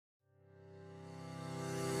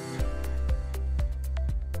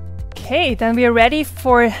Okay, then we are ready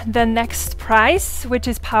for the next prize, which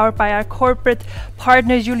is powered by our corporate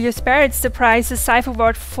partner Julius Bär. It's the prize, the SEIF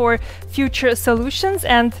Award for Future Solutions.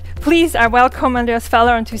 And please, I welcome Andreas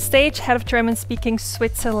onto stage, Head of German-speaking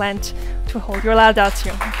Switzerland, to hold your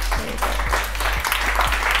laudatio.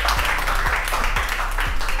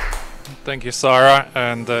 Thank you, Sarah,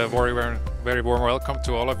 and very warm welcome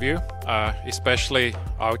to all of you, especially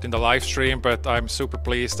out in the live stream. But I'm super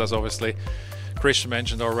pleased, as obviously Christian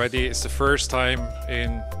mentioned already, it's the first time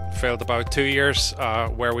in felt about 2 years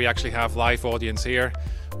where we actually have live audience here,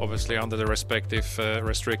 obviously under the respective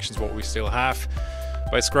restrictions what we still have.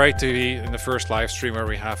 But it's great to be in the first live stream where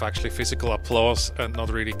we have actually physical applause and not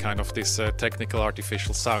really kind of this technical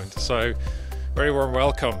artificial sound. So very warm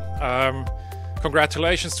welcome.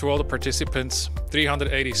 Congratulations to all the participants,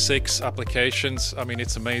 386 applications. I mean,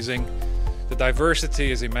 it's amazing. The diversity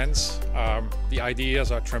is immense. The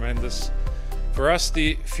ideas are tremendous. For us,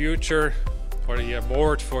 the future, or the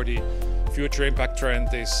award for the future impact trend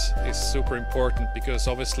is super important, because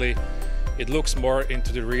obviously it looks more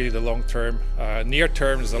into the long term. Near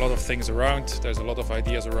term, there's a lot of things around, there's a lot of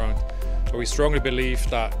ideas around, but we strongly believe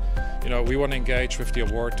that we want to engage with the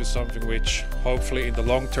award to something which hopefully in the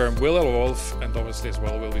long term will evolve, and obviously as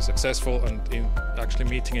well will be successful and in actually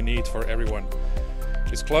meeting a need for everyone.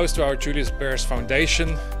 It's close to our Julius Bär's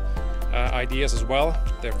foundation ideas as well.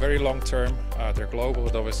 They're very long term, they're global,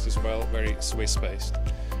 but obviously as well very Swiss based.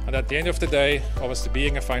 And at the end of the day, obviously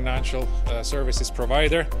being a financial services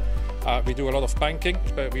provider, we do a lot of banking,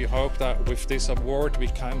 but we hope that with this award we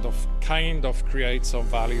kind of create some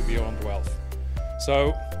value beyond wealth.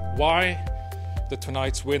 So why the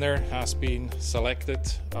tonight's winner has been selected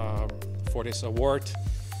for this award?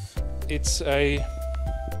 It's a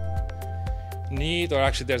need, or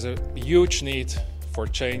actually there's a huge need for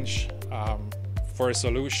change, for a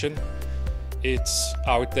solution. It's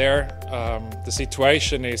out there. The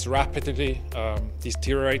situation is rapidly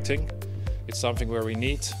deteriorating. It's something where we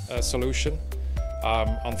need a solution.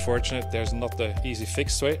 Unfortunately, there's not the easy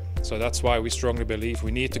fix to it. So that's why we strongly believe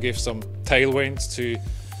we need to give some tailwinds to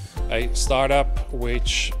a startup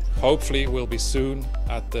which hopefully will be soon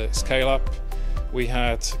at the scale up. We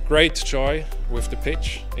had great joy with the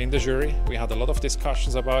pitch in the jury. We had a lot of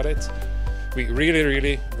discussions about it. We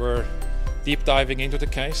really were deep diving into the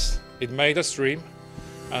case. It made us dream,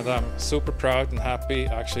 and I'm super proud and happy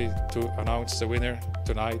actually to announce the winner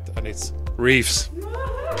tonight, and it's rrreefs.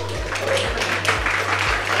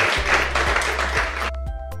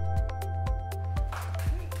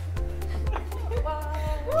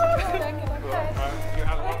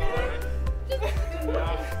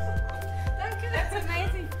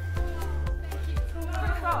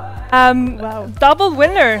 Wow.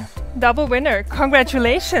 Double winner,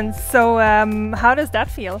 congratulations. So how does that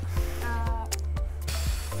feel?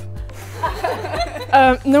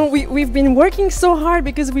 No, we've been working so hard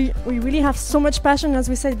because we really have so much passion, as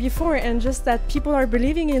we said before, and just that people are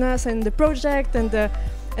believing in us and the project and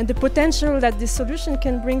the potential that this solution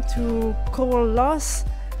can bring to coal loss.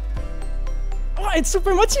 Oh, it's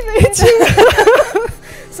super motivating.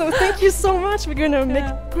 So thank you so much. We're going to make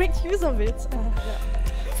great use of it.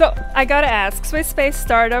 So I gotta ask, Swiss-based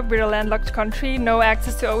startup, we're a landlocked country, no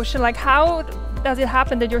access to ocean. Like, how does it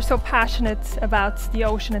happen that you're so passionate about the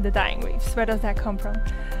ocean and the dying reefs? Where does that come from?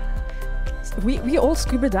 We all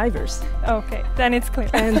scuba divers. Okay, then it's clear.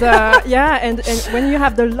 And yeah, and when you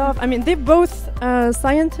have the love, I mean, they're both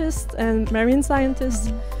scientists and marine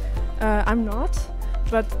scientists. I'm not,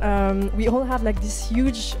 but we all have like this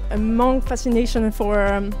huge fascination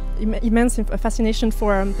for immense fascination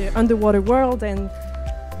for the underwater world. And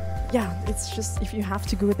yeah, it's just, if you have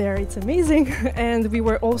to go there, it's amazing. And we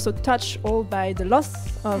were also touched all by the loss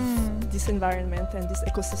of this environment and this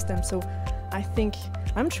ecosystem. So I think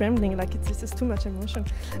I'm trembling, like this is too much emotion.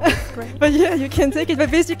 But yeah, you can take it.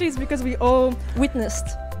 But basically it's because we all witnessed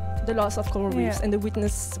the loss of coral reefs, and we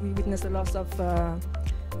witnessed the loss of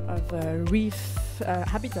reef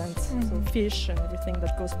habitats, so fish and everything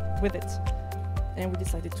that goes with it. And we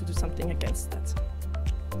decided to do something against that.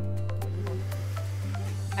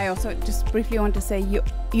 I also just briefly want to say,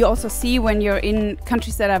 you also see when you're in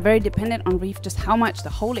countries that are very dependent on reef, just how much the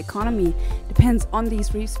whole economy depends on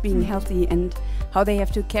these reefs being healthy, and how they have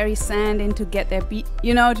to carry sand in to get their beach,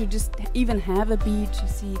 to just even have a beach. You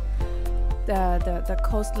see the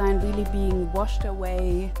coastline really being washed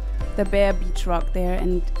away, the bare beach rock there,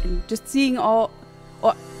 and just seeing all,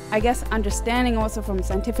 or I guess understanding also from a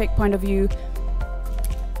scientific point of view,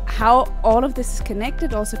 how all of this is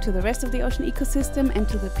connected also to the rest of the ocean ecosystem and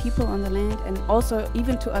to the people on the land, and also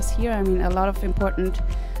even to us here. I mean, a lot of important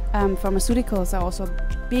pharmaceuticals are also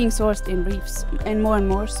being sourced in reefs, and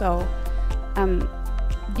more. So,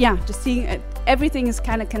 yeah, just seeing everything is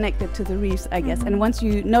kind of connected to the reefs, I guess. And once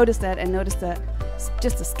you notice that and notice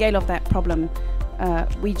just the scale of that problem,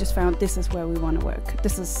 we just found this is where we want to work.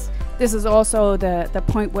 This is also the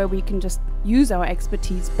point where we can just use our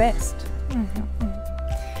expertise best.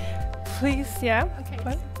 Please, yeah.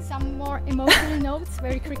 Okay, some more emotional notes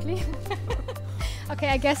very quickly. Okay,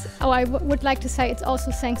 I guess I would like to say it's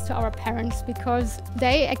also thanks to our parents, because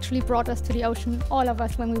they actually brought us to the ocean, all of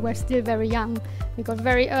us, when we were still very young. We got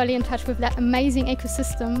very early in touch with that amazing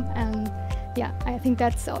ecosystem, and yeah, I think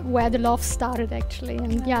that's where the love started actually.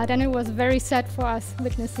 And yeah, then it was very sad for us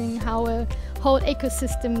witnessing how a whole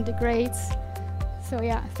ecosystem degrades. So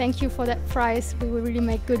yeah, thank you for that prize. We will really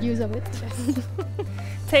make good use of it.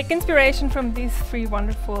 Take inspiration from these three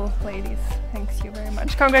wonderful ladies. Thanks you very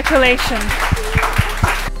much. Congratulations.